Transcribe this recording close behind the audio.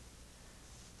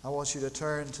I want you to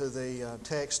turn to the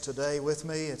text today with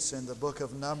me. It's in the book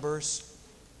of Numbers.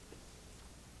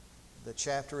 The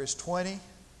chapter is 20,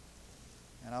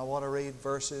 and I want to read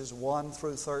verses 1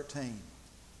 through 13.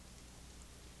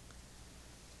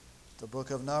 The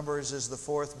book of Numbers is the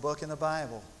fourth book in the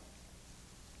Bible.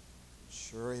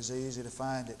 Sure is easy to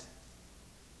find it.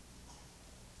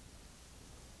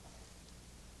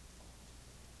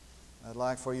 I'd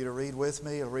like for you to read with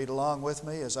me, or read along with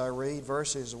me as I read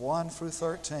verses 1 through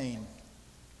 13.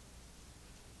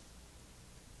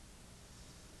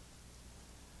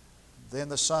 Then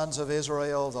the sons of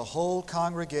Israel, the whole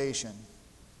congregation,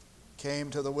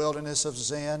 came to the wilderness of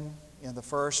Zin in the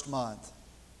first month,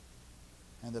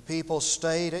 and the people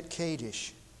stayed at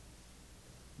Kadesh.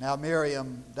 Now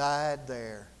Miriam died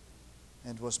there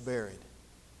and was buried.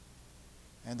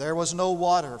 And there was no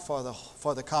water for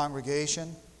the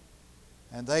congregation,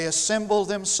 and they assembled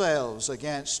themselves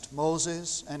against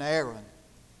Moses and Aaron.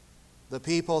 The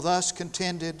people thus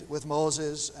contended with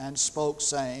Moses and spoke,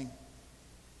 saying,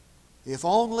 If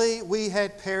only we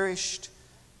had perished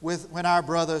when our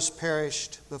brothers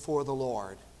perished before the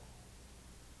Lord.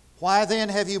 Why then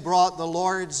have you brought the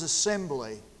Lord's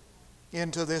assembly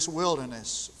into this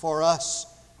wilderness for us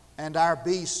and our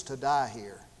beasts to die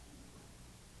here?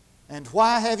 And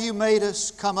why have you made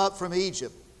us come up from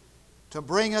Egypt to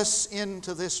bring us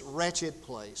into this wretched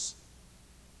place?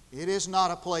 It is not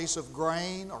a place of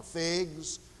grain or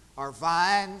figs or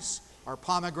vines or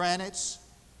pomegranates,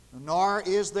 nor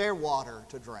is there water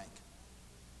to drink.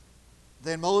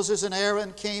 Then Moses and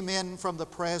Aaron came in from the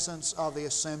presence of the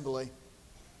assembly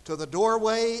to the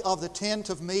doorway of the tent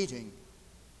of meeting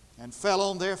and fell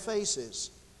on their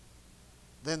faces.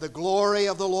 Then the glory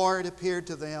of the Lord appeared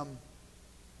to them,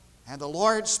 and the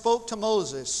Lord spoke to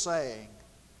Moses, saying,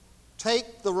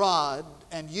 Take the rod,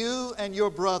 and you and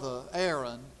your brother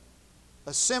Aaron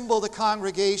assemble the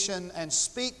congregation and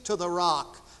speak to the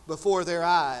rock before their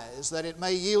eyes, that it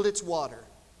may yield its water.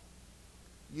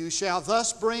 You shall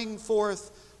thus bring forth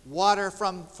water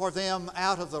for them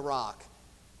out of the rock,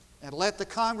 and let the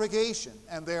congregation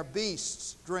and their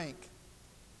beasts drink.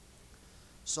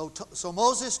 So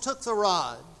Moses took the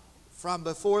rod from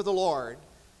before the Lord,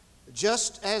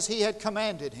 just as he had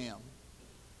commanded him.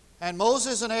 And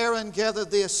Moses and Aaron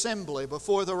gathered the assembly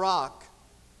before the rock,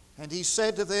 and he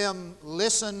said to them,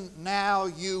 Listen now,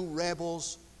 you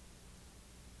rebels.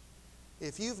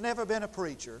 If you've never been a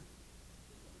preacher,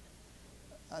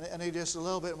 I need just a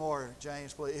little bit more,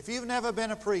 James, please. If you've never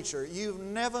been a preacher, you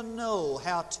never know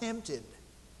how tempted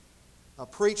a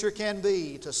preacher can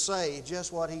be to say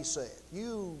just what he said.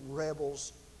 You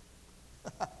rebels.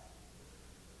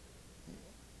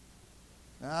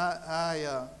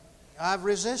 I've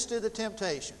resisted the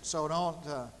temptation, so don't.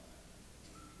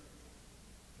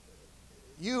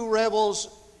 You rebels,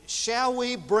 shall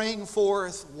we bring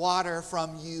forth water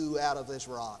from you out of this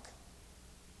rock?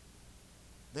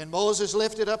 Then Moses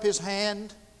lifted up his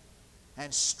hand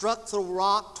and struck the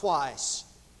rock twice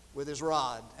with his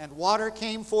rod, and water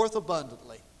came forth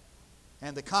abundantly,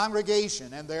 and the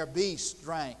congregation and their beasts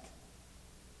drank.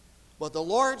 But the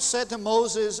Lord said to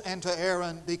Moses and to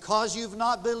Aaron, Because you've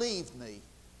not believed me,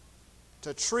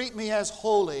 to treat me as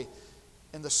holy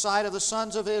in the sight of the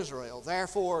sons of Israel,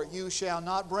 therefore you shall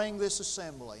not bring this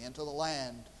assembly into the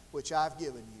land which I've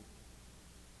given you.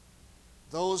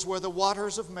 Those were the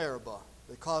waters of Meribah,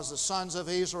 because the sons of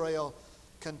Israel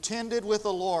contended with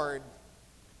the Lord,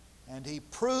 and he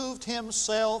proved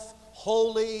himself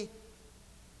holy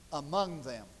among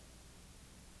them.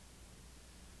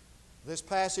 This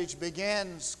passage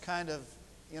begins kind of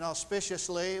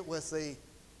inauspiciously with the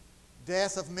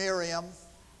death of Miriam,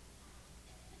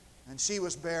 and she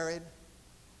was buried.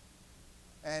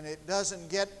 And it doesn't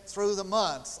get through the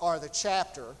month or the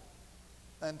chapter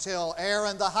until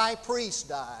Aaron the high priest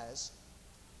dies,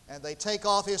 and they take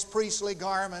off his priestly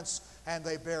garments and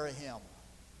they bury him.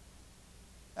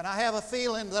 And I have a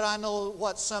feeling that I know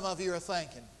what some of you are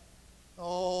thinking.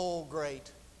 Oh,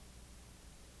 great.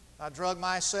 I drug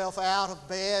myself out of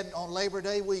bed on Labor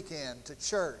Day weekend to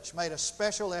church, made a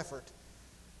special effort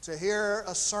to hear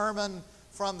a sermon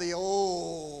from the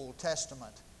Old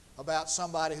Testament about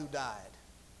somebody who died.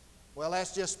 Well,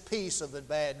 that's just a piece of the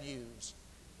bad news.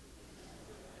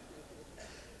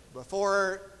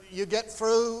 Before you get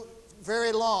through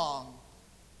very long,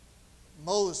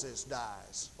 Moses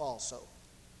dies also.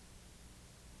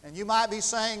 And you might be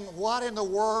saying, how in the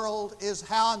world is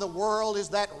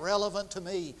that relevant to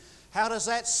me? How does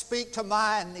that speak to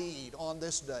my need on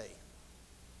this day?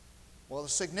 Well, the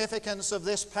significance of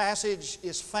this passage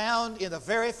is found in the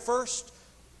very first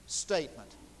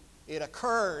statement. It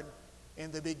occurred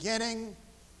in the beginning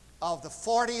of the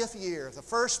 40th year, the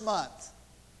first month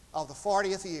of the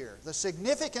 40th year. The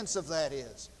significance of that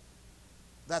is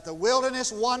that the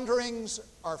wilderness wanderings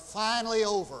are finally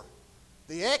over.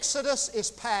 The Exodus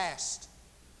is past,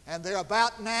 and they're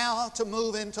about now to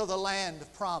move into the land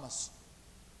of promise.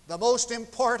 The most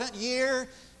important year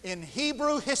in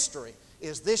Hebrew history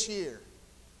is this year.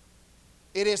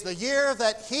 It is the year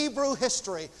that Hebrew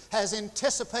history has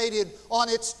anticipated on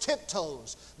its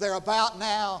tiptoes. They're about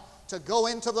now to go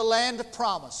into the land of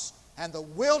promise, and the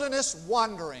wilderness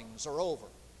wanderings are over.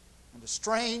 And a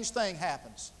strange thing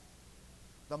happens.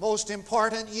 The most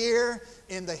important year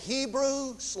in the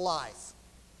Hebrew's life.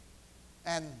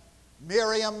 And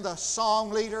Miriam, the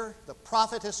song leader, the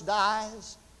prophetess,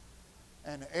 dies.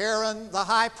 And Aaron, the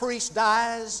high priest,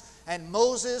 dies. And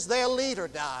Moses, their leader,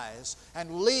 dies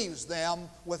and leaves them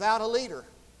without a leader.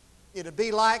 It would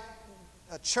be like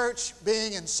a church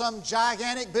being in some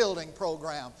gigantic building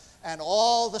program and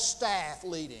all the staff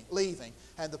leaving.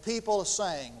 And the people are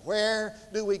saying, where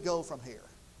do we go from here?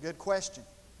 Good question.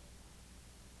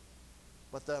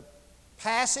 But the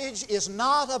passage is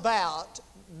not about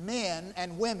men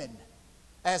and women,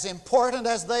 as important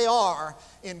as they are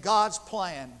in God's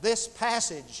plan. This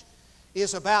passage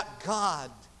is about God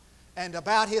and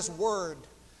about His Word.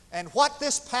 And what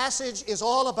this passage is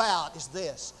all about is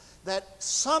this, that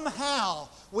somehow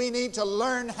we need to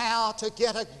learn how to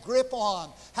get a grip on,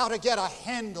 how to get a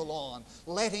handle on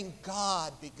letting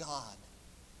God be God.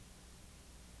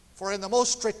 For in the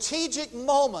most strategic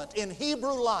moment in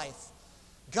Hebrew life,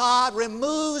 God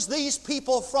removes these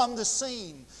people from the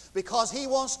scene because He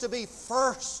wants to be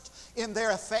first in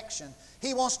their affection.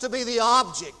 He wants to be the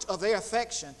object of their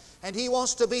affection, and He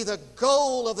wants to be the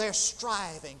goal of their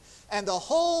striving. And the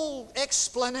whole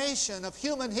explanation of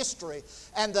human history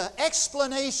and the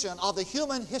explanation of the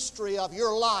human history of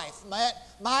your life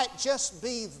might just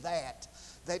be that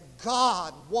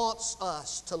God wants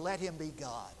us to let Him be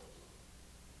God.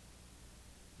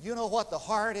 You know what the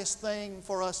hardest thing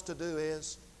for us to do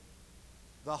is?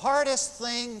 The hardest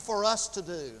thing for us to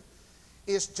do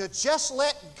is to just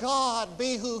let God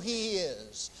be who He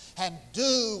is and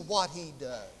do what He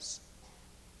does.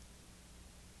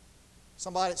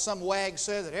 Some wag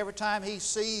said that every time he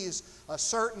sees a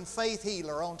certain faith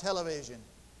healer on television,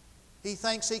 he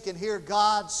thinks he can hear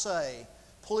God say,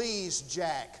 "Please,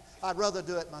 Jack, I'd rather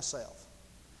do it myself."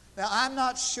 Now, I'm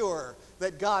not sure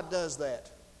that God does that.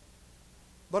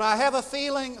 But I have a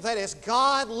feeling that as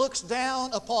God looks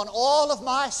down upon all of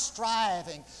my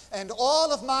striving and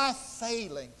all of my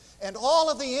failing and all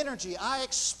of the energy I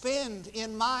expend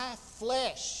in my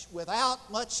flesh without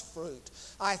much fruit,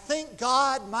 I think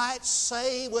God might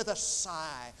say with a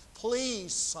sigh,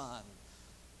 "Please, son,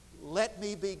 let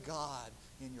me be God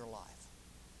in your life."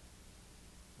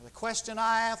 The question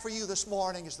I have for you this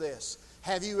morning is this: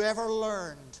 have you ever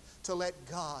learned to let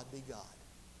God be God?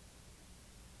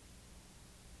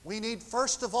 We need,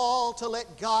 first of all, to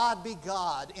let God be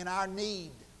God in our need.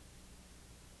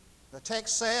 The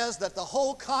text says that the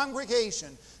whole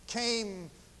congregation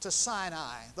came to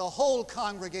Sinai. The whole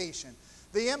congregation.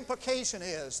 The implication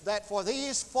is that for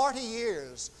these 40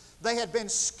 years, they had been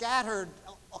scattered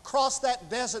across that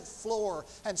desert floor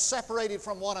and separated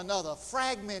from one another.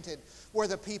 Fragmented were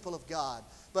the people of God.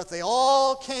 But they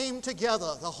all came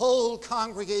together, the whole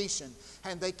congregation,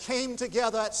 and they came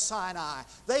together at Sinai.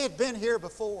 They had been here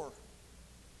before.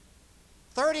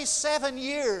 37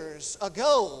 years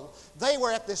ago, they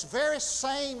were at this very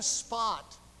same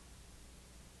spot.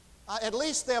 At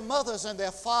least their mothers and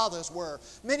their fathers were.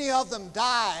 Many of them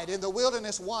died in the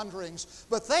wilderness wanderings,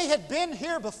 but they had been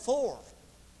here before.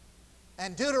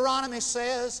 And Deuteronomy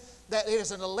says that it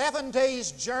is an 11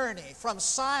 days journey from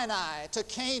Sinai to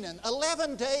Canaan.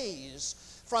 11 days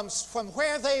from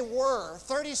where they were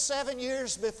 37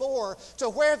 years before to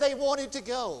where they wanted to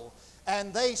go.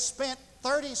 And they spent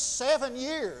 37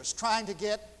 years trying to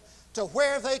get to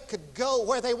where they could go,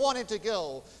 where they wanted to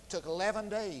go. Took 11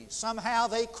 days. Somehow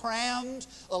they crammed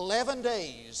 11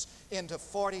 days into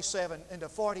 40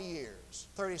 years,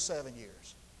 37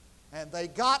 years. And they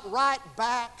got right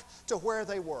back to where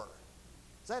they were.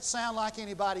 Does that sound like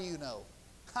anybody you know?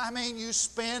 I mean, you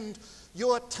spend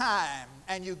your time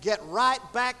and you get right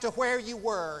back to where you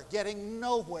were, getting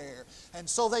nowhere. And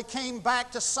so they came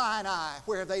back to Sinai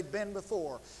where they'd been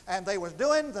before. And they were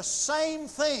doing the same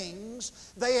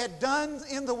things they had done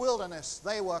in the wilderness.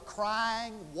 They were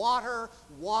crying, "Water,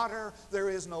 water, there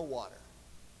is no water."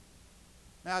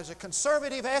 Now, there's a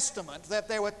conservative estimate that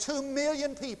there were 2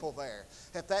 million people there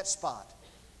at that spot.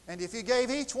 And if you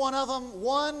gave each one of them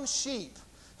one sheep,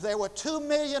 There were 2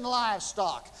 million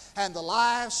livestock, and the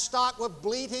livestock were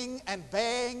bleating and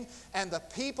baying, and the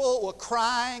people were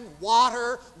crying,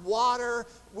 water, water,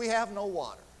 we have no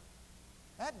water.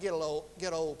 That'd get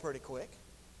old pretty quick.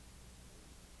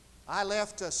 I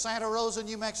left Santa Rosa,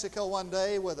 New Mexico one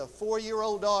day with a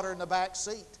 4-year-old daughter in the back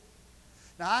seat.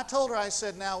 Now I told her, I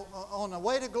said, now on the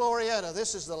way to Glorieta,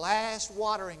 this is the last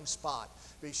watering spot.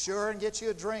 Be sure and get you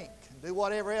a drink and do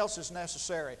whatever else is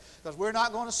necessary, because we're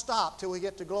not going to stop till we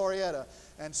get to Glorieta.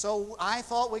 And so I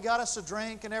thought we got us a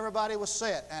drink and everybody was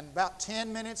set. And about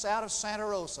 10 minutes out of Santa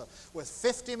Rosa, with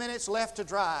 50 minutes left to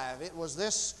drive, it was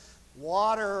this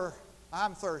water,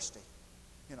 I'm thirsty.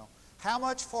 You know, how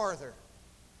much farther?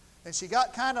 And she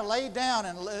got kind of laid down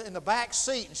in the back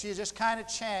seat, and she was just kind of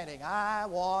chanting, I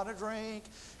want a drink.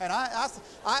 And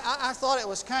I thought it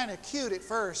was kind of cute at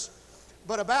first.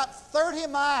 But about 30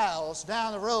 miles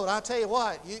down the road, I'll tell you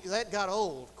what, that got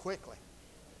old quickly.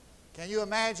 Can you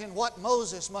imagine what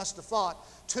Moses must have thought?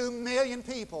 2 million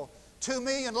people, 2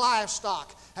 million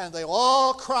livestock, and they were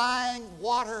all crying,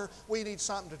 water, we need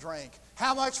something to drink.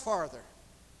 How much farther?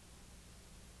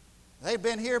 They'd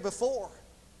been here before.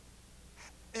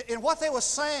 And what they were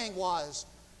saying was,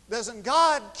 doesn't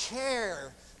God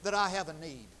care that I have a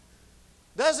need?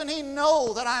 Doesn't He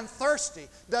know that I'm thirsty?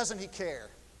 Doesn't He care?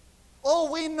 Oh,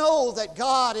 we know that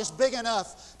God is big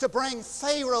enough to bring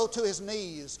Pharaoh to his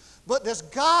knees. But does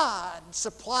God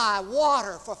supply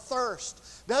water for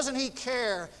thirst? Doesn't He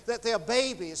care that there are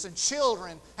babies and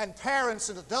children and parents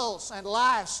and adults and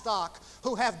livestock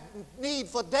who have need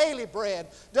for daily bread?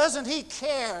 Doesn't He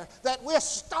care that we're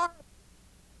starving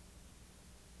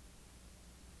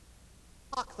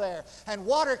there, and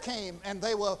water came, and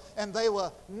they were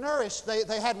nourished,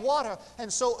 they had water.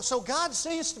 And so God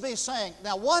seems to be saying,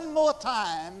 now one more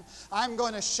time I'm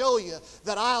going to show you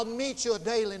that I'll meet your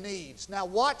daily needs. Now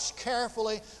watch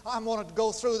carefully. I'm going to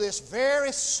go through this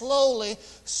very slowly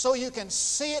so you can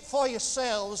see it for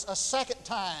yourselves a second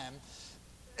time.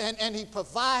 And He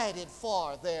provided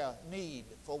for their need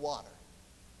for water.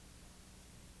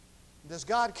 Does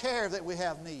God care that we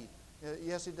have need?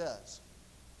 Yes, He does.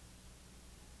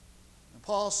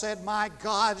 Paul said, my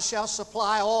God shall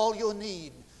supply all your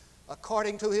need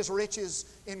according to His riches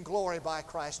in glory by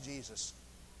Christ Jesus.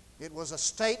 It was a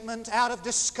statement out of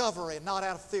discovery, not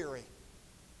out of theory.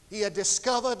 He had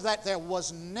discovered that there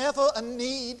was never a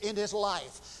need in his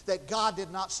life that God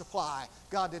did not supply,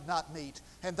 God did not meet.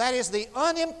 And that is the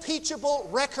unimpeachable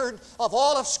record of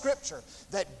all of Scripture,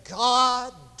 that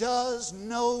God does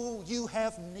know you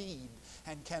have need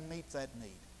and can meet that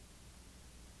need.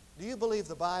 Do you believe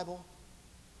the Bible?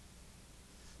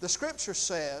 The Scripture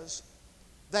says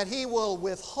that He will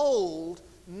withhold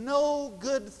no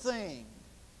good thing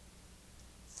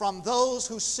from those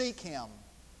who seek Him.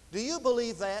 Do you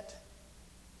believe that?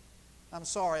 I'm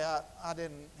sorry, I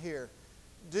didn't hear.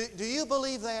 Do you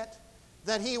believe that?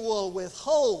 That He will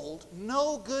withhold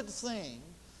no good thing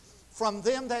from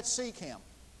them that seek Him.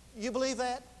 You believe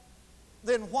that?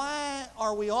 Then why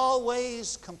are we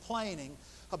always complaining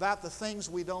about the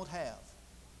things we don't have?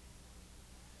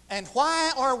 And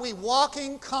why are we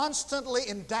walking constantly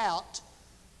in doubt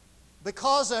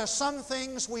because there are some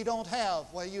things we don't have?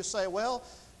 Well, you say, well,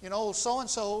 you know,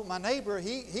 so-and-so, my neighbor,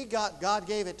 he got, God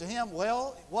gave it to him.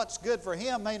 Well, what's good for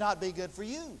him may not be good for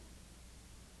you.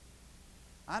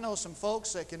 I know some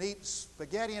folks that can eat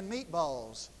spaghetti and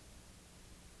meatballs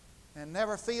and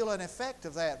never feel an effect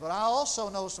of that. But I also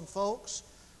know some folks,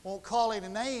 won't call any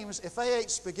names, if they ate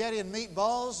spaghetti and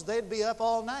meatballs, they'd be up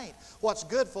all night. What's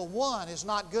good for one is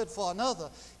not good for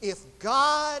another. If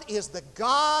God is the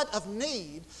God of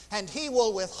need, and He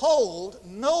will withhold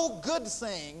no good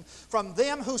thing from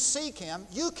them who seek Him,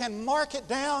 you can mark it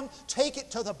down, take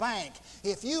it to the bank.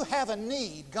 If you have a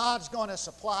need, God's going to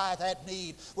supply that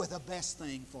need with the best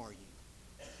thing for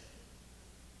you.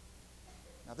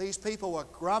 Now, these people were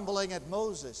grumbling at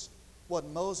Moses.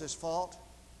 Wasn't Moses' fault.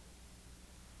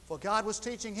 For God was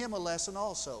teaching him a lesson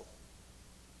also.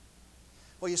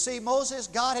 Well, you see,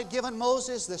 God had given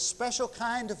Moses this special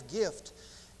kind of gift.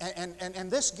 And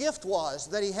this gift was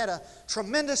that he had a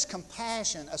tremendous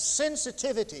compassion, a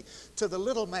sensitivity to the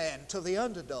little man, to the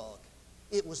underdog.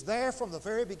 It was there from the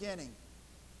very beginning.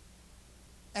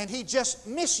 And he just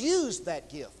misused that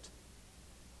gift.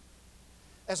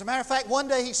 As a matter of fact, one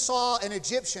day he saw an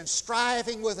Egyptian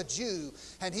striving with a Jew,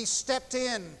 and he stepped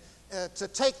in to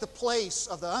take the place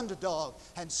of the underdog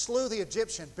and slew the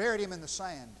Egyptian, buried him in the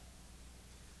sand.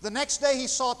 The next day he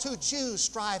saw two Jews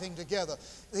striving together.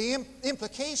 The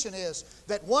implication is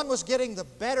that one was getting the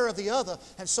better of the other,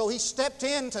 and so he stepped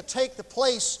in to take the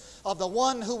place of the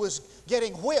one who was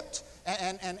getting whipped,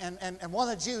 And one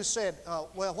of the Jews said,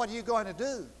 well, what are you going to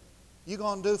do? You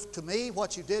going to do to me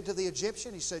what you did to the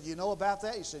Egyptian? He said, you know about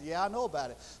that? He said, yeah, I know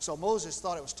about it. So Moses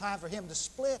thought it was time for him to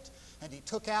split, and he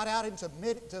took out into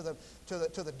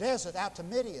the desert, out to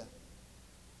Midian.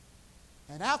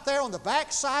 And out there on the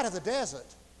backside of the desert,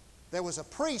 there was a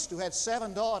priest who had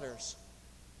 7 daughters.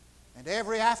 And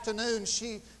every afternoon,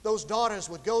 those daughters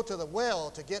would go to the well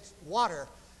to get water.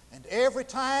 And every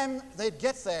time they'd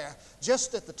get there,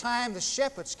 just at the time the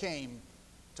shepherds came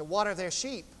to water their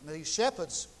sheep, these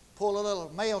shepherds pull a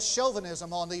little male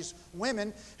chauvinism on these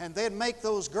women, and they'd make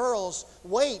those girls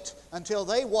wait until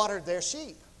they watered their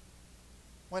sheep.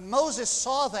 When Moses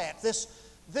saw that,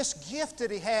 this gift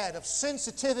that he had of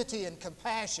sensitivity and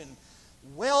compassion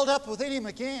welled up within him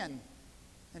again.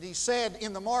 And he said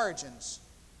in the margins,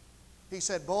 he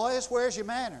said, boys, where's your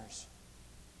manners?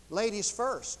 Ladies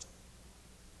first.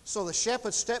 So the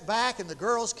shepherds stepped back, and the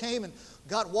girls came and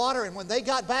got water. And when they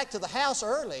got back to the house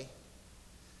early,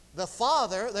 their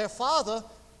father,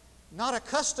 not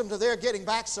accustomed to their getting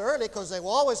back so early because they were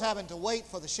always having to wait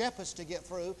for the shepherds to get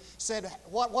through, said,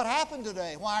 what happened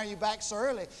today? Why are you back so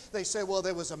early? They said, well,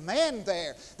 there was a man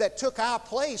there that took our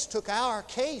place, took our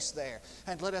case there,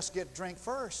 and let us get drink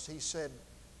first. He said,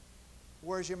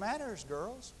 where's your manners,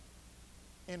 girls?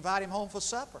 Invite him home for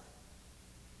supper.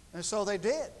 And so they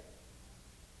did.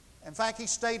 In fact, he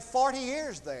stayed 40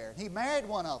 years there. He married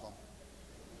one of them.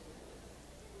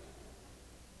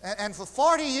 And for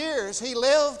 40 years, he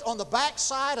lived on the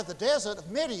backside of the desert of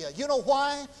Midian. You know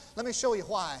why? Let me show you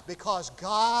why. Because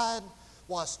God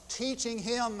was teaching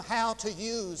him how to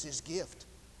use his gift.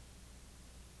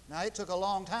 Now, it took a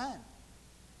long time.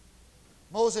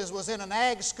 Moses was in an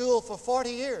ag school for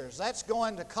 40 years. That's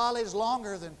going to college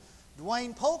longer than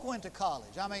Dwayne Polk went to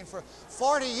college. I mean, for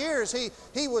 40 years,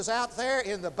 he was out there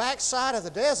in the backside of the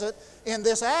desert in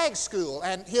this ag school.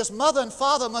 And his mother and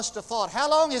father must have thought, how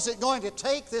long is it going to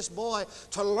take this boy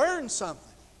to learn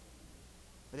something?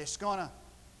 But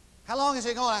how long is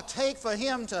it going to take for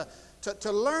him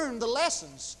to learn the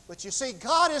lessons? But you see,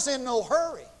 God is in no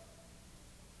hurry.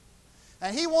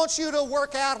 And He wants you to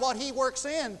work out what He works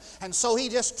in. And so He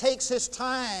just takes His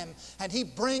time and He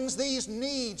brings these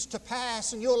needs to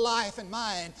pass in your life and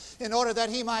mine in order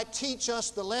that He might teach us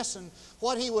the lesson.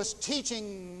 What He was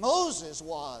teaching Moses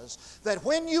was that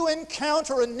when you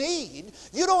encounter a need,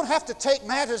 you don't have to take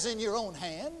matters in your own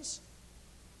hands.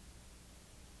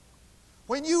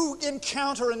 When you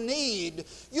encounter a need,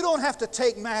 you don't have to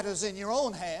take matters in your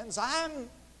own hands. I'm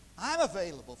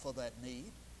available for that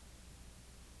need.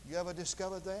 You ever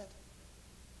discovered that?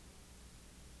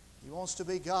 He wants to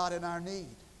be God in our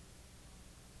need.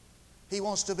 He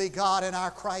wants to be God in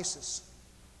our crises.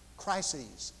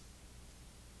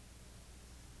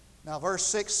 Now, verse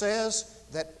 6 says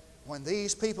that when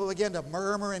these people began to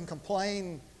murmur and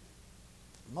complain,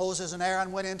 Moses and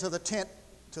Aaron went into the tent,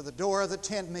 to the door of the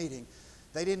tent meeting.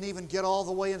 They didn't even get all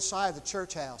the way inside the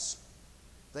church house.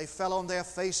 They fell on their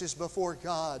faces before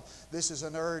God. This is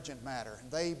an urgent matter. And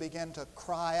they began to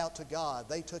cry out to God.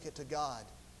 They took it to God.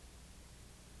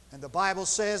 And the Bible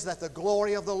says that the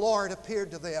glory of the Lord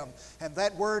appeared to them. And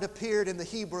that word appeared in the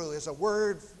Hebrew is a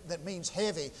word that means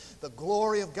heavy. The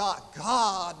glory of God.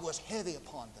 God was heavy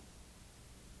upon them.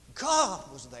 God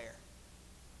was there.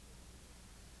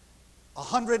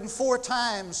 104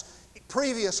 times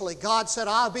previously, God said,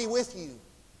 I'll be with you.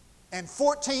 And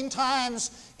 14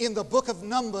 times in the book of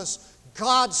Numbers,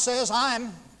 God says,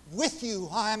 I'm with you.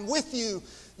 I'm with you.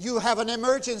 You have an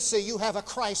emergency. You have a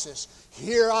crisis.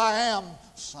 Here I am,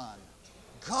 son.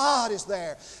 God is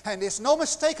there. And there's no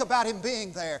mistake about Him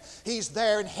being there. He's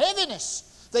there in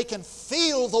heaviness. They can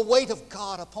feel the weight of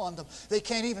God upon them. They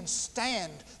can't even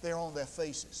stand there on their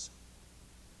faces.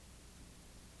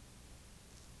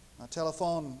 My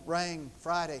telephone rang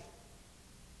Friday.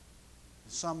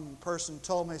 Some person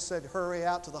told me, said, hurry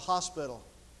out to the hospital.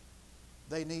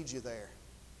 They need you there.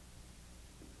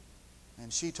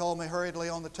 And she told me hurriedly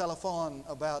on the telephone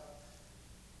about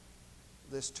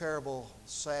this terrible,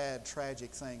 sad,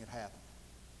 tragic thing that happened.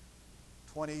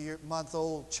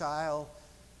 20-month-old child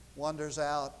wanders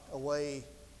out away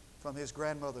from his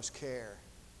grandmother's care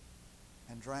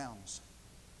and drowns.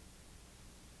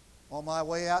 On my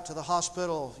way out to the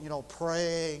hospital,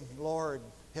 praying, Lord,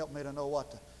 help me to know what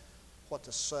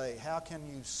to say. How can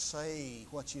you say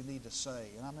what you need to say?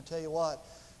 And I'm going to tell you what,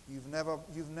 you've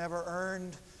never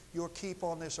earned your keep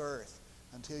on this earth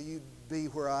until you be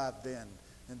where I've been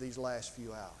in these last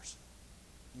few hours.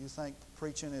 You think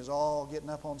preaching is all getting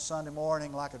up on Sunday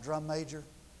morning like a drum major?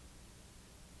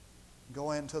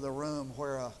 Go into the room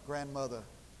where a grandmother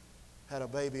had a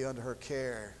baby under her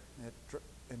care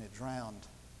and it drowned.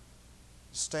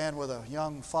 Stand with a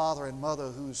young father and mother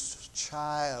whose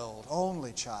child,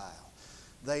 only child,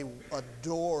 they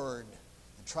adored,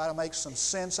 and try to make some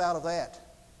sense out of that.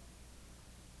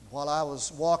 While I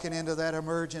was walking into that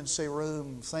emergency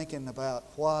room thinking about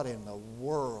what in the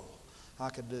world I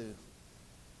could do,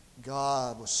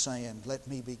 God was saying, let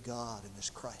me be God in this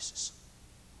crisis.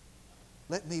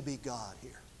 Let me be God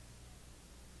here.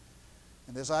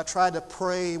 And as I tried to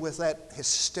pray with that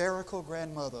hysterical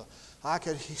grandmother, I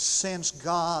could sense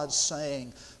God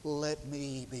saying, let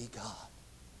me be God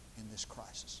in this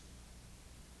crisis.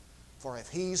 For if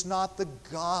He's not the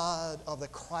God of the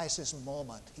crisis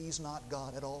moment, He's not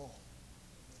God at all.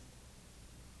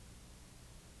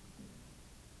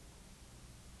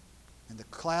 And the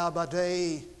cloud by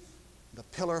day, the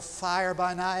pillar of fire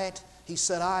by night, He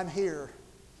said, I'm here.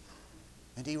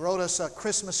 And He wrote us a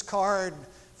Christmas card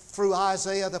through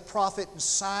Isaiah the prophet and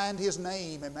signed His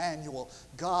name, Emmanuel,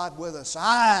 God with us.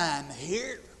 I'm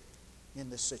here in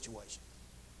this situation.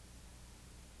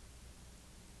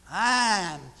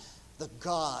 I'm the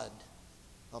God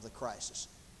of the crisis.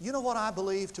 You know what I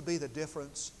believe to be the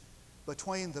difference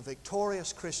between the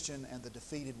victorious Christian and the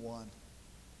defeated one?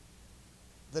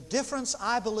 The difference,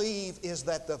 I believe, is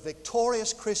that the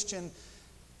victorious Christian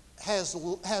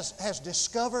has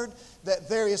discovered that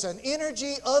there is an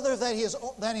energy other than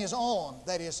his own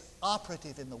that is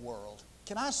operative in the world.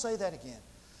 Can I say that again?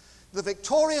 The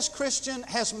victorious Christian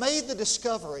has made the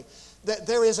discovery that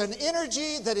there is an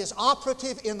energy that is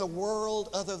operative in the world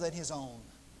other than his own.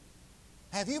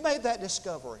 Have you made that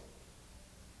discovery?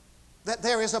 That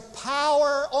there is a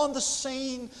power on the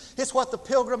scene. It's what the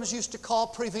Pilgrims used to call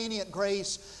prevenient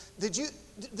grace. Have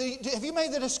you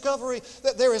made the discovery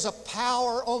that there is a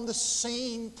power on the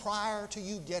scene prior to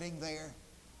you getting there?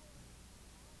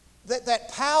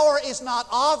 That power is not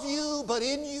of you, but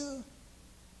in you.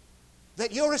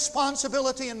 That your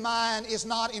responsibility and mine is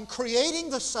not in creating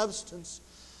the substance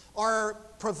or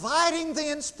providing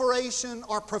the inspiration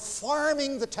or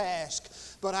performing the task,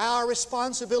 but our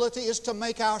responsibility is to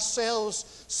make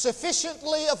ourselves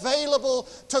sufficiently available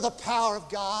to the power of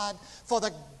God. For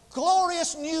the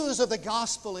glorious news of the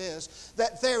gospel is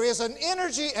that there is an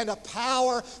energy and a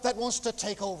power that wants to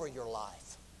take over your life.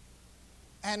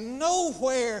 And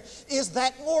nowhere is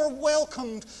that more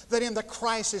welcomed than in the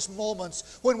crisis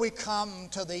moments when we come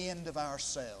to the end of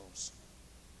ourselves.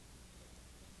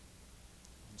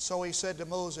 And so He said to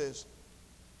Moses,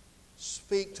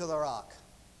 speak to the rock.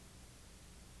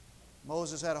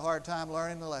 Moses had a hard time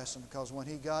learning the lesson because when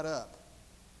he got up,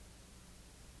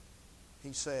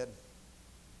 he said,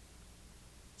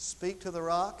 speak to the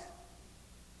rock.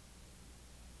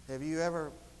 Have you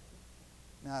ever...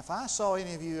 Now, if I saw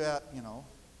any of you out,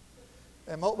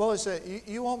 and Moses said,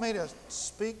 you want me to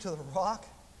speak to the rock?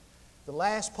 The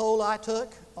last poll I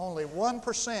took, only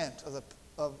 1%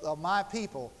 of my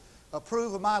people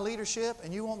approve of my leadership,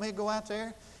 and you want me to go out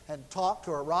there and talk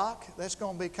to a rock? That's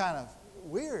going to be kind of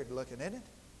weird looking, isn't it?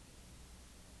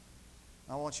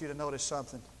 I want you to notice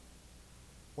something.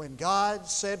 When God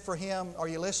said for him, are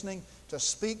you listening, to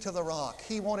speak to the rock,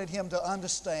 He wanted him to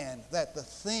understand that the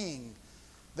thing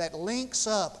that links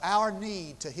up our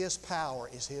need to His power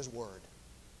is His Word.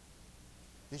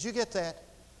 Did you get that?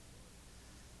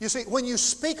 You see, when you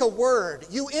speak a word,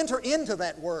 you enter into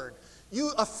that word.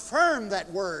 You affirm that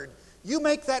word. You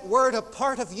make that word a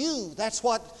part of you. That's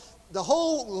what the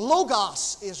whole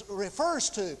Logos refers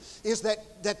to, is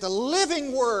that the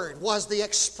living Word was the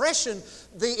expression,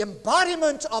 the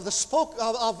embodiment of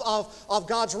of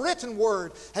God's written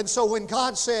Word. And so when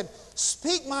God said,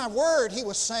 speak my word, He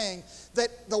was saying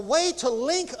that the way to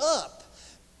link up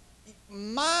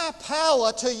my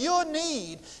power to your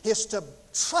need is to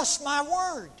trust my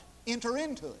word. Enter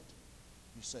into it,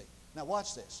 you see. Now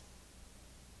watch this.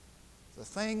 The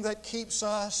thing that keeps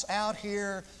us out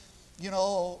here,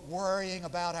 worrying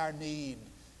about our need,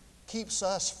 keeps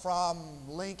us from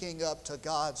linking up to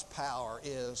God's power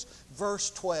is, verse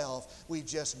 12, we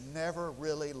just never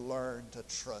really learned to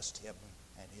trust Him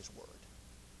and His Word.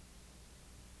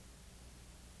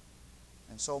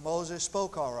 And so Moses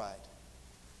spoke all right.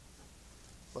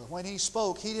 But when he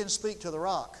spoke, he didn't speak to the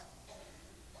rock.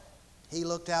 He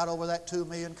looked out over that 2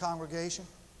 million congregation.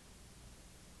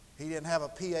 He didn't have a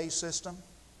PA system.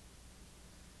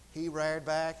 He reared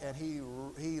back and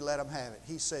he let them have it.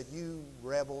 He said, you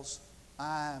rebels,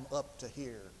 I'm up to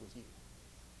here with you.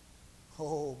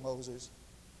 Oh, Moses.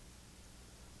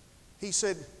 He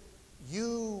said,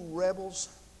 you rebels,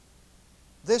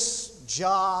 this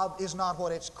job is not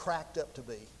what it's cracked up to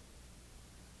be.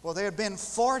 Well, there had been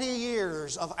 40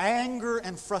 years of anger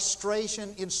and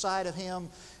frustration inside of him,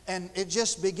 and it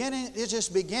just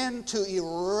began to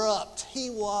erupt.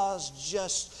 He was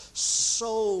just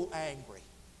so angry.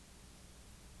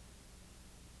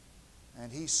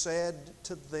 And he said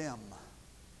to them,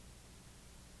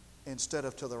 instead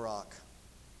of to the rock,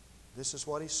 this is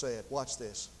what he said. Watch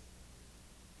this.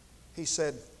 He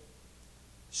said,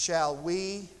 "Shall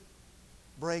we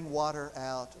bring water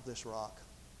out of this rock?"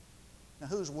 Now,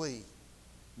 who's we?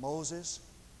 Moses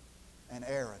and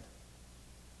Aaron.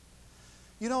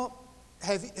 You know,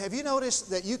 have you noticed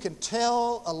that you can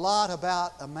tell a lot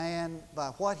about a man by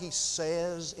what he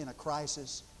says in a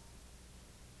crisis?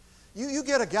 You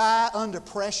get a guy under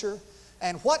pressure,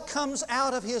 and what comes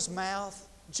out of his mouth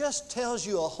just tells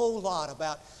you a whole lot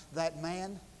about that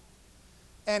man.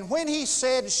 And when he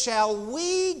said, "Shall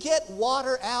we get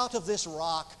water out of this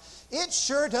rock?" it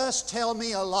sure does tell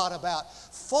me a lot about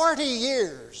 40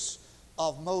 years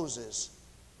of Moses'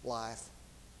 life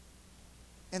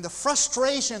and the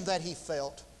frustration that he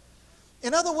felt.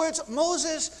 In other words,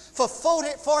 Moses for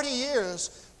 40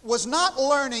 years was not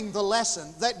learning the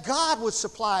lesson that God would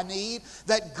supply need,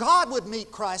 that God would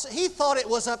meet crisis. He thought it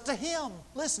was up to him.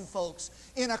 Listen, folks,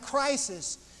 in a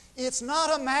crisis, it's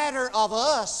not a matter of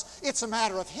us, it's a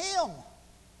matter of him.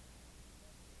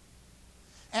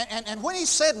 And when he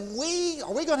said, are we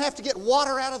going to have to get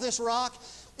water out of this rock?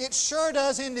 It sure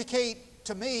does indicate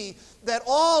to me that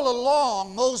all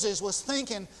along Moses was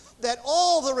thinking that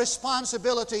all the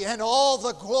responsibility and all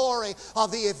the glory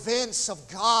of the events of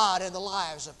God in the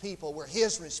lives of people were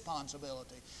his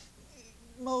responsibility.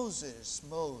 Moses.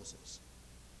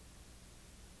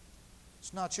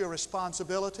 It's not your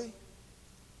responsibility,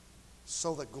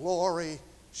 so the glory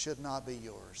should not be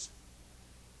yours.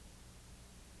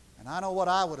 And I know what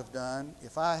I would have done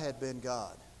if I had been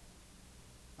God.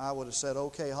 I would have said,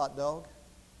 "Okay, hot dog,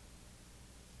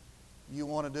 you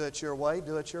want to do it your way,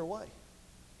 do it your way."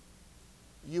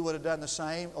 You would have done the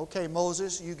same. "Okay,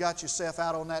 Moses, you got yourself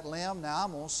out on that limb, now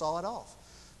I'm going to saw it off.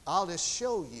 I'll just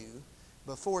show you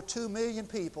before 2 million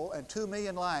people and 2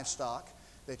 million livestock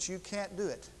that you can't do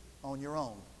it on your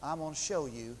own. I'm going to show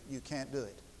you can't do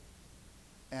it."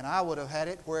 And I would have had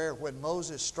it where when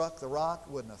Moses struck the rock,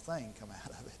 wouldn't a thing come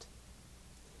out of it.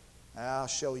 "I'll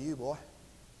show you, boy."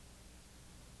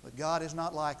 But God is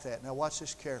not like that. Now watch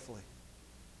this carefully.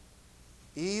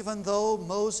 Even though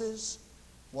Moses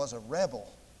was a rebel,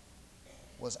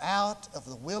 was out of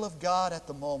the will of God at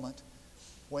the moment,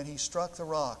 when he struck the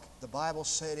rock, the Bible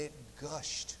said it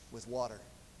gushed with water.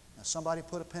 Now somebody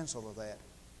put a pencil to that.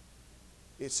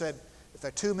 It said, if there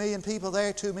are 2 million people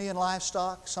there, 2 million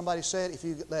livestock, somebody said if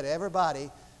you let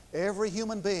every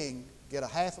human being get a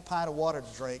half a pint of water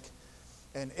to drink,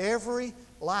 and every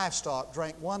livestock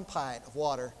drank 1 pint of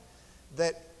water,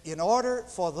 that in order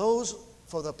for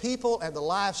the people and the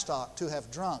livestock to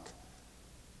have drunk,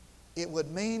 it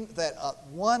would mean that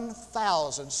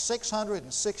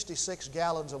 1,666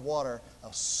 gallons of water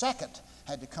a second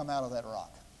had to come out of that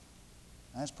rock.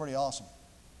 That's pretty awesome.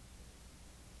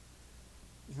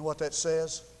 You know what that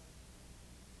says?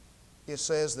 It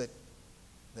says that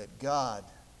God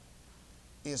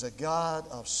is a God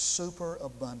of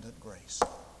superabundant grace.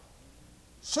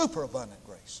 Superabundant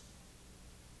grace.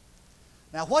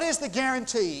 Now, what is the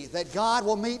guarantee that God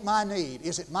will meet my need?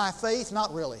 Is it my faith?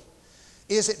 Not really.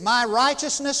 Is it my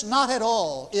righteousness? Not at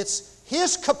all. It's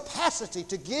His capacity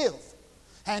to give.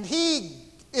 And He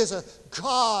is a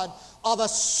God of a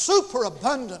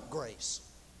superabundant grace.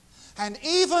 And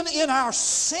even in our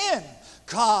sin,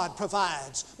 God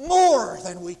provides more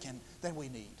than we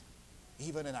need,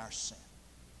 even in our sin.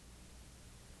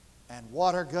 And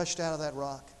water gushed out of that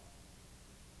rock,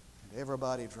 and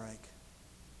everybody drank.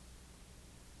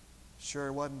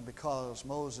 Sure wasn't because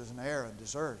Moses and Aaron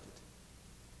deserved it.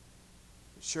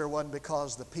 It sure wasn't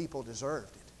because the people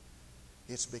deserved it.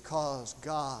 It's because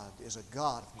God is a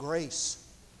God of grace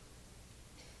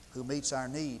who meets our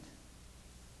need.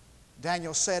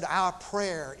 Daniel said, our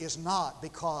prayer is not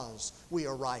because we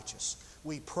are righteous.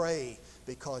 We pray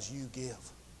because you give.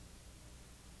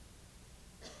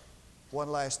 One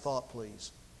last thought,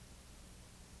 please.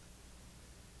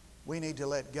 We need to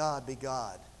let God be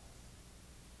God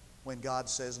when God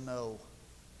says no.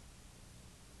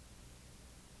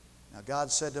 Now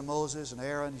God said to Moses and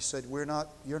Aaron, He said, you're not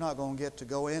going to get to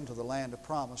go into the land of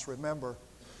promise. Remember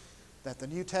that the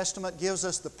New Testament gives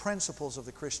us the principles of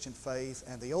the Christian faith,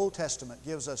 and the Old Testament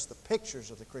gives us the pictures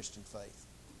of the Christian faith.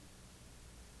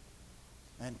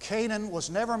 And Canaan was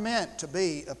never meant to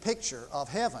be a picture of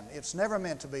heaven. It's never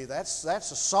meant to be. That's a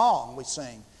song we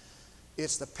sing.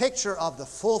 It's the picture of the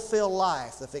fulfilled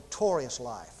life, the victorious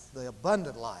life, the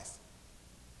abundant life.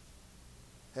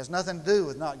 Has nothing to do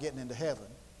with not getting into heaven.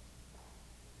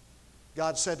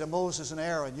 God said to Moses and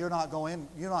Aaron, you're not going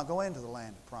into the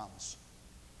land of promise.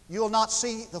 You'll not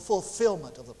see the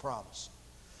fulfillment of the promise.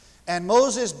 And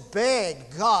Moses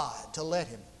begged God to let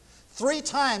him. 3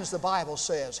 times the Bible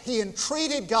says he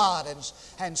entreated God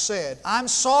and said, I'm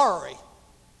sorry.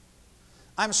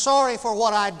 I'm sorry for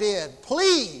what I did.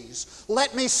 Please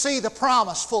let me see the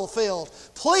promise fulfilled.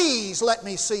 Please let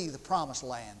me see the promised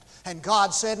land. And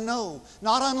God said no,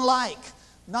 not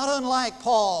unlike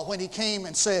Paul when he came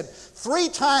and said, 3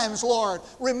 times, Lord,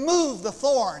 remove the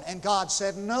thorn. And God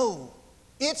said, no,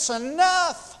 it's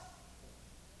enough.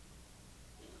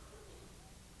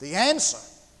 The answer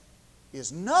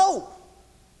is no.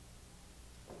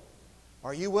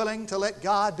 Are you willing to let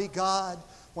God be God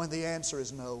when the answer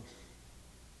is no?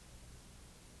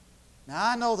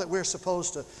 Now, I know that we're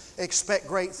supposed to expect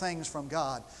great things from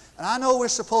God. And I know we're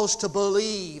supposed to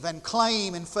believe and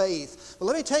claim in faith. But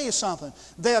let me tell you something.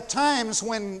 There are times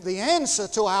when the answer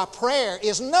to our prayer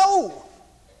is no.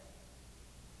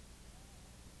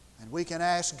 And we can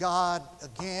ask God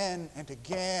again and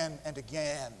again and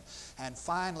again. And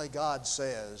finally God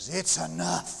says, it's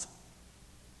enough.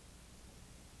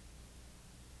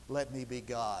 Let me be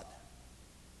God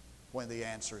when the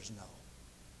answer is no.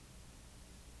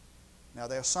 Now,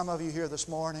 there are some of you here this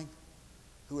morning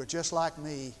who are just like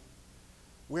me.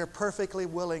 We're perfectly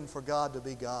willing for God to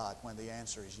be God when the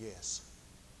answer is yes.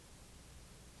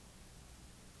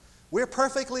 We're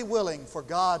perfectly willing for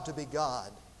God to be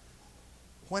God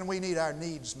when we need our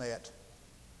needs met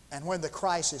and when the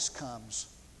crisis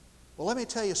comes. Well, let me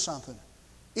tell you something.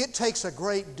 It takes a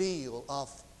great deal of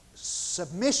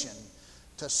submission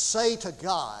to say to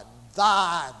God,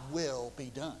 thy will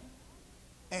be done.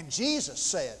 And Jesus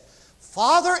said,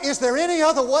 Father, is there any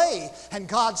other way? And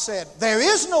God said, there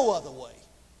is no other way.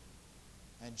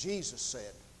 And Jesus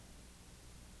said,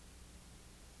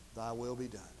 thy will be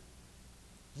done.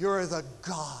 You're the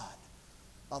God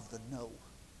of the no.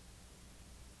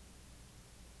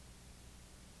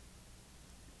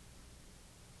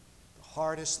 The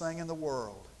hardest thing in the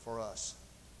world for us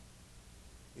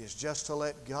is just to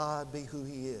let God be who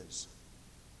He is.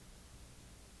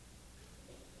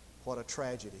 What a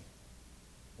tragedy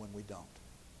when we don't.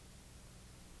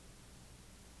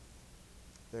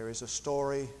 There is a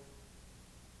story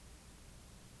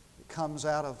that comes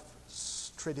out of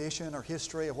tradition or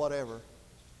history or whatever,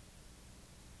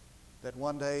 that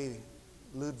one day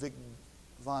Ludwig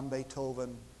von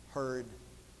Beethoven heard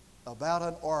about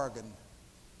an organ,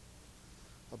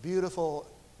 a beautiful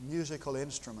musical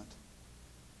instrument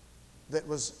that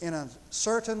was in a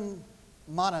certain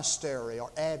monastery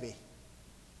or abbey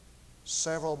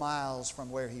several miles from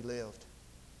where he lived.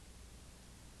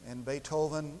 And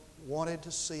Beethoven wanted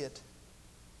to see it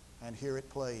and hear it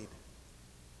played.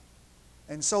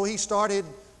 And so he started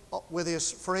with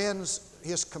his friends,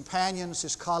 his companions,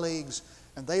 his colleagues,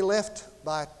 and they left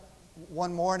by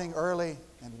one morning early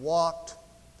and walked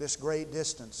this great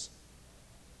distance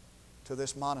to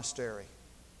this monastery.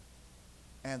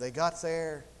 And they got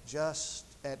there just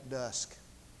at dusk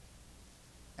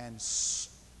and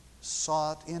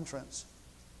sought entrance.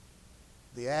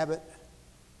 The abbot,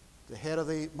 the head of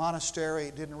the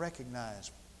monastery, didn't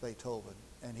recognize Beethoven,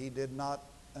 and he did not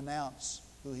announce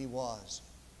who he was.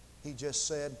 He just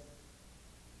said,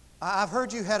 I've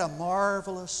heard you had a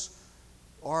marvelous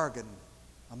organ,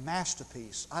 a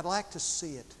masterpiece. I'd like to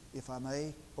see it, if I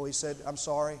may. Oh, he said, I'm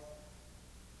sorry.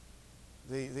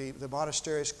 The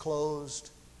monastery is closed.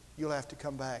 You'll have to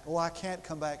come back. Oh, I can't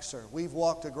come back, sir. We've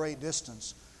walked a great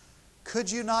distance.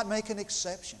 Could you not make an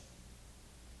exception?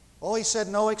 Oh, he said,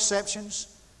 no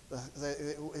exceptions.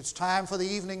 It's time for the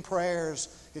evening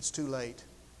prayers. It's too late.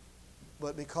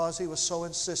 But because he was so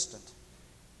insistent,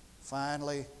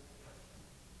 finally,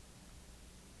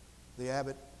 the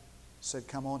abbot said,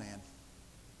 come on in.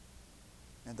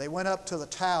 And they went up to the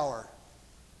tower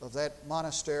of that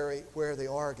monastery where the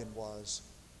organ was.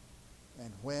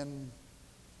 And when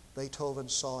Beethoven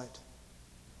saw it,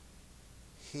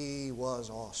 he was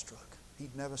awestruck.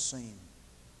 He'd never seen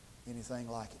anything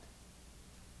like it.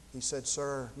 He said,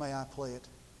 sir, may I play it?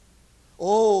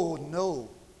 Oh, no,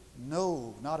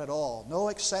 not at all. No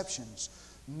exceptions.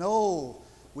 No,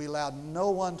 we allowed no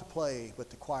one to play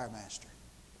but the choir master.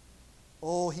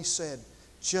 Oh, he said,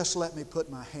 just let me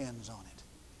put my hands on it.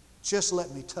 Just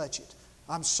let me touch it.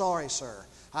 I'm sorry, sir.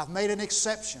 I've made an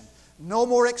exception. No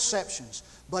more exceptions.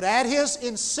 But at his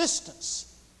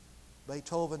insistence,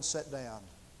 Beethoven sat down.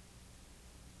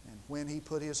 And when he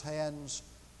put his hands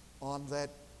on that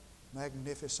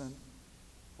magnificent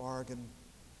organ,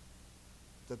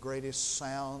 the greatest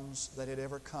sounds that had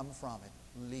ever come from it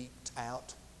leaped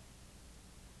out.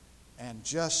 and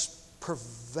just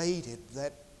pervaded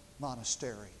that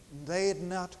monastery. They had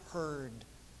not heard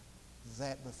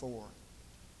that before.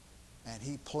 And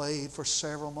he played for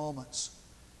several moments.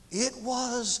 It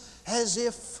was as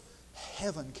if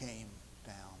heaven came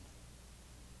down.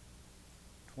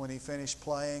 When he finished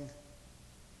playing,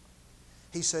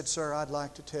 he said, "Sir, I'd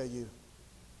like to tell you,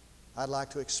 I'd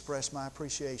like to express my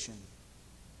appreciation.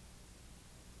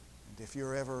 And if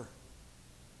you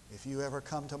ever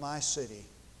come to my city,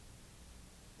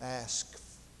 ask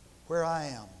where I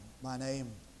am. My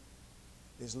name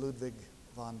is Ludwig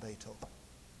von Beethoven."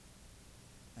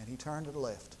 And he turned to the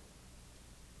left.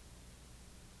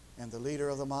 And the leader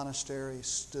of the monastery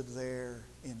stood there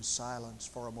in silence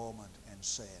for a moment and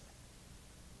said,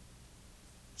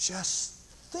 "Just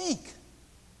think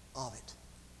of it.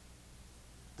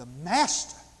 The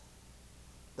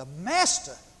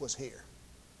Master was here."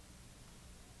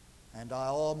 And I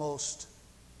almost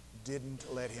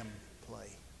didn't let him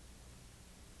play.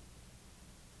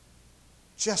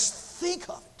 Just think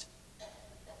of it.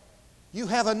 You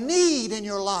have a need in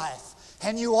your life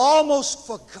and you almost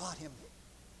forgot Him.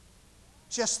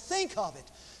 Just think of it.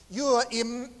 You're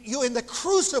in the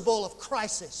crucible of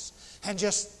crisis, and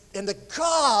the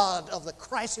God of the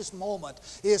crisis moment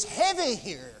is heavy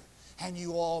here, and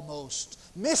you almost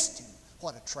missed Him.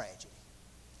 What a tragedy.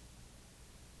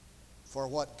 For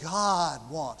what God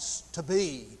wants to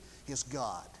be is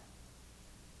God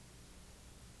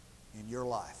in your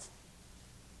life.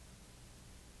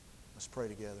 Let's pray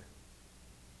together.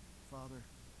 Father,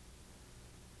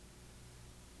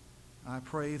 I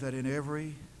pray that in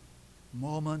every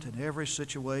moment, in every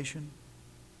situation,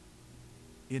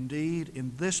 indeed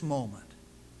in this moment,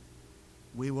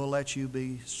 we will let You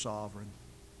be sovereign.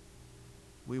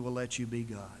 We will let You be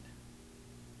God.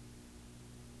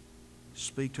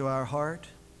 Speak to our heart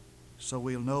so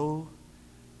we'll know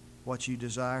what You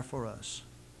desire for us.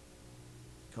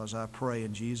 Because I pray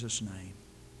in Jesus' name.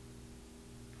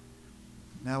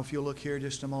 Now, if you'll look here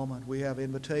just a moment, we have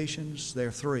invitations. There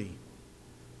are 3.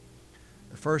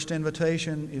 The first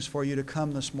invitation is for you to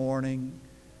come this morning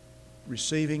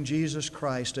receiving Jesus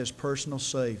Christ as personal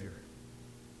Savior.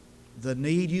 The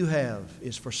need you have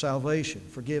is for salvation,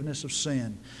 forgiveness of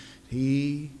sin.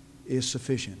 He is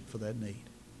sufficient for that need.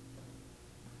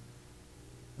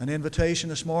 An invitation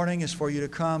this morning is for you to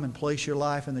come and place your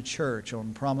life in the church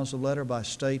on promise of letter by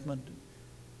statement,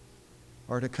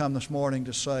 or to come this morning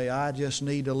to say, I just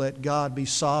need to let God be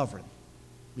sovereign,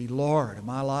 be Lord of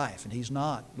my life, and He's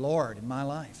not Lord in my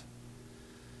life.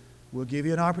 We'll give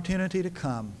you an opportunity to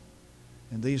come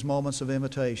in these moments of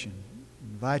invitation.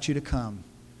 Invite you to come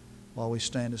while we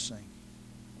stand to sing.